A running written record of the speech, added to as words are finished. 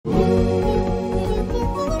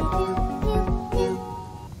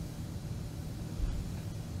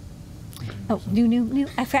Oh, new.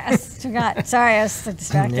 I forgot. Sorry, I was so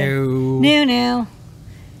distracted. No.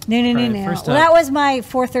 Well, that was my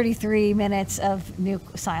 433 minutes of new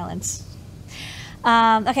silence.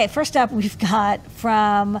 Okay, first up, we've got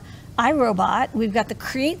from iRobot, we've got the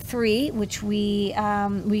Qwiic 3, which we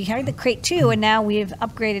carried the Qwiic 2, and now we've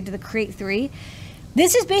upgraded to the Qwiic 3.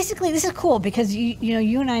 This is cool because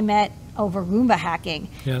you and I met over Roomba hacking.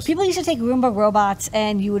 Yes. People used to take Roomba robots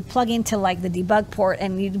and you would plug into like the debug port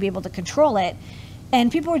and you'd be able to control it.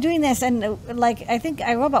 And people were doing this, and like I think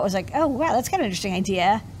iRobot was like, oh wow, that's kind of an interesting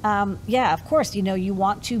idea. Yeah, of course, you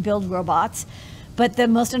want to build robots, but the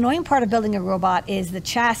most annoying part of building a robot is the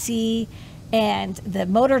chassis and the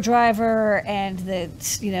motor driver and the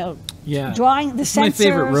drawing the sensors. It's my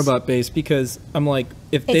favorite robot base because I'm like,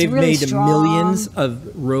 if they've really made millions of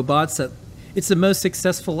robots, it's the most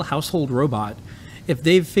successful household robot. If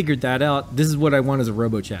they've figured that out, this is what I want as a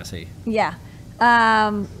robo chassis. Yeah.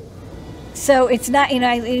 So it's not,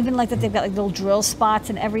 I even like that they've got like little drill spots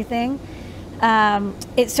and everything. So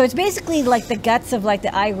it's basically like the guts of like the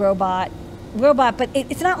iRobot robot, but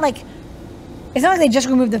it's not like they just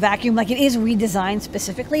removed the vacuum. Like, it is redesigned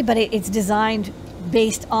specifically, but it's designed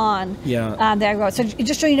based on the iRobot. So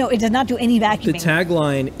just so you know, it does not do any vacuuming. The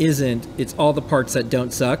tagline isn't, it's all the parts that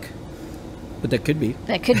don't suck, but that could be.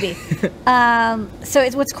 That could be. So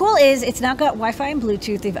what's cool is it's now got Wi-Fi and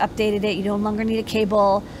Bluetooth. They've updated it. You no longer need a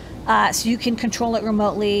cable, so you can control it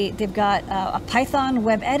remotely. They've got a Python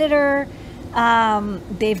web editor.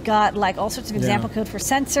 They've got like all sorts of example code for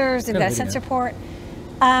sensors. They've got a sensor port.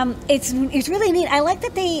 It's really neat. I like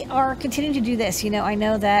that they are continuing to do this. I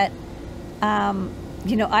know that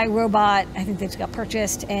iRobot, I think they've got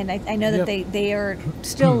purchased, and I know that they are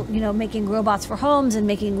still making robots for homes and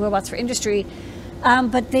making robots for industry,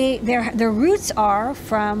 but their roots are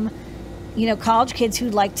from college kids who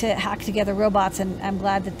like to hack together robots, and I'm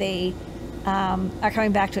glad that they are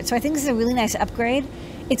coming back to it. So I think this is a really nice upgrade.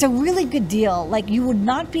 It's a really good deal. Like, you would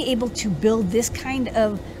not be able to build this kind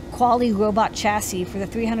of quality robot chassis for the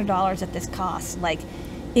 $300 that this costs. Like,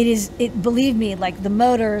 believe me, like the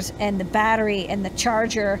motors and the battery and the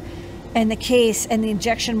charger and the case and the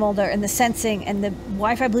injection molder and the sensing and the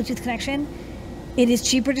Wi-Fi Bluetooth connection, it is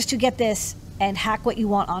cheaper just to get this and hack what you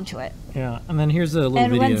want onto it. Yeah, and then here's a little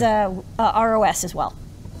video. And it runs ROS as well.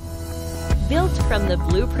 Built from the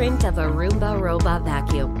blueprint of a Roomba robot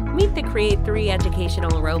vacuum, meet the Qwiic 3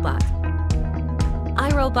 educational robot.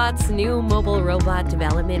 iRobot's new mobile robot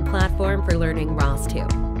development platform for learning ROS 2.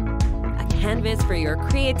 A canvas for your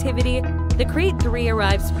creativity, the Qwiic 3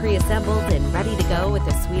 arrives pre-assembled and ready to go with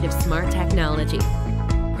a suite of smart technology.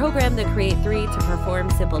 Program the Qwiic 3 to perform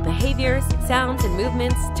simple behaviors, sounds, and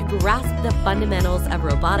movements to grasp the fundamentals of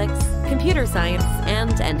robotics, computer science,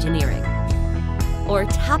 and engineering. Or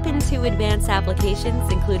tap into advanced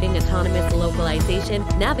applications including autonomous localization,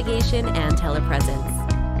 navigation, and telepresence.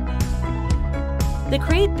 The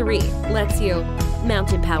Qwiic 3 lets you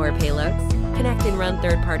mount and power payloads, connect and run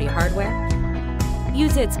third-party hardware,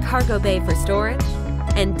 use its cargo bay for storage,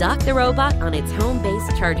 and dock the robot on its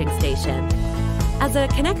home-based charging station. As a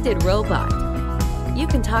connected robot, you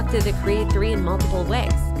can talk to the Qwiic 3 in multiple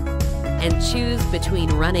ways and choose between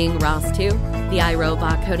running ROS 2, the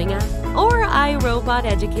iRobot coding app, or iRobot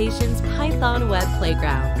Education's Python web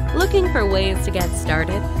playground. Looking for ways to get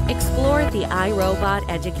started? Explore the iRobot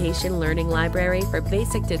Education Learning Library for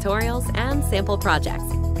basic tutorials and sample projects.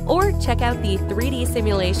 Or check out the 3D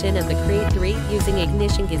simulation of the Qwiic 3 using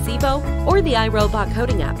Ignition Gazebo or the iRobot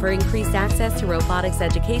coding app for increased access to robotics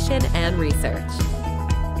education and research.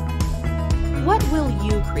 What will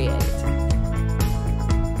you create?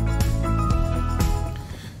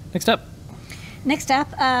 Next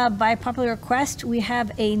up, by popular request, we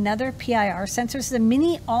have another PIR sensor. This is a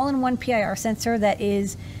mini all-in-one PIR sensor that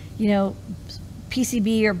is,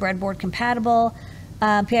 PCB or breadboard compatible.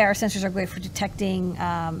 PIR sensors are great for detecting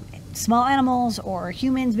small animals or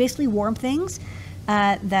humans, basically warm things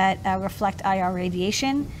that reflect IR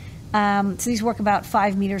radiation. So these work about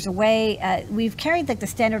 5 meters away. We've carried like the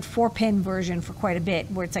standard 4-pin version for quite a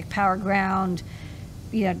bit, where it's like power, ground,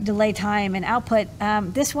 delay time and output.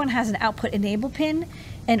 This one has an output enable pin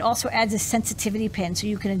and also adds a sensitivity pin, so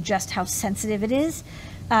you can adjust how sensitive it is.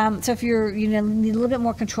 So if you need a little bit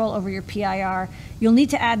more control over your PIR, you'll need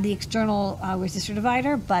to add the external resistor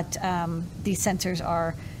divider, but these sensors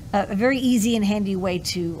are a very easy and handy way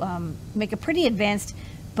to make a pretty advanced,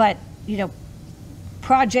 but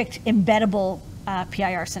project embeddable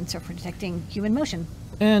PIR sensor for detecting human motion.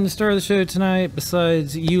 And the star of the show tonight,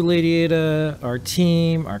 besides you, Lady Ada, our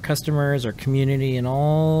team, our customers, our community, and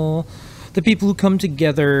all the people who come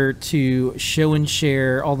together to show and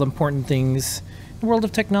share all the important things in the world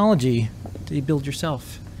of technology. that you build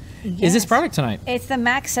yourself. Yes. Is this product tonight? It's the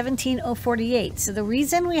MAX17048. So the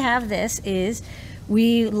reason we have this is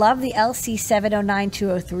we love the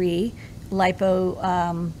LC709203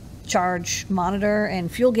 LiPo charge monitor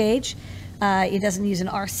and fuel gauge. It doesn't use an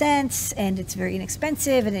R-Sense, and it's very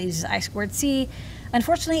inexpensive, and it uses I2C.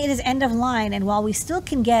 Unfortunately, it is end of line, and while we still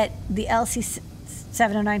can get the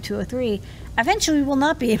LC709203, eventually we will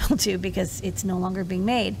not be able to because it's no longer being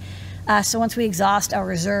made. So once we exhaust our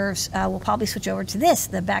reserves, we'll probably switch over to this,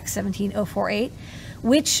 the MAX17048,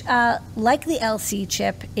 which, like the LC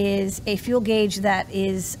chip, is a fuel gauge that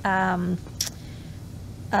is,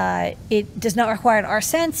 it does not require an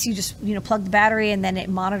R-Sense. You just plug the battery, and then it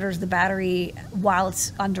monitors the battery while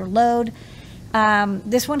it's under load.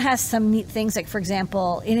 This one has some neat things, like, for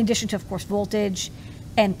example, in addition to, of course, voltage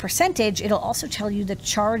and percentage, it'll also tell you the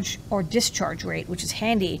charge or discharge rate, which is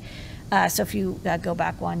handy. So if you go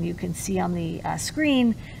back one, you can see on the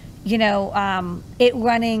screen, it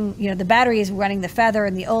running, the battery is running the feather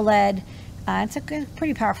and the OLED. It's a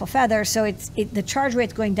pretty powerful feather. So the charge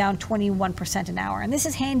rate's going down 21% an hour. And this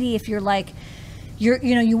is handy if you're like,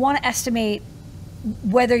 you want to estimate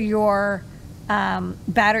whether your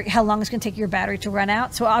battery, how long it's going to take your battery to run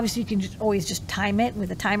out. So obviously you can always just time it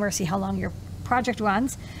with a timer, see how long your project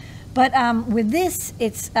runs. But with this,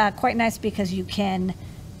 it's quite nice because you can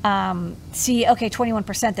see, okay,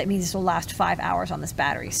 21%, that means this will last 5 hours on this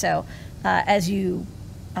battery. So as you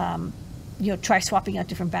try swapping out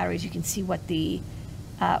different batteries, you can see what the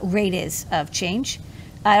rate is of change.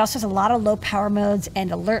 It also has a lot of low power modes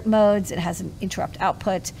and alert modes. It has an interrupt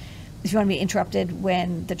output. If you want to be interrupted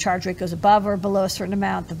when the charge rate goes above or below a certain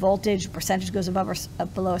amount, the voltage percentage goes above or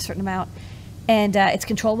below a certain amount. And it's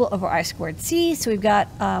controllable over I2C. So we've got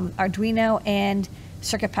Arduino and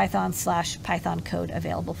CircuitPython/Python code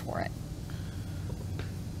available for it.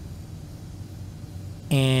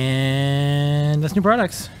 And that's new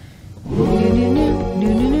products.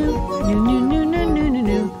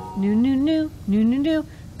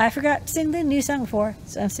 I forgot to sing the new song before,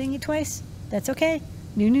 so I'm singing it twice. That's okay.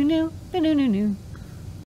 New.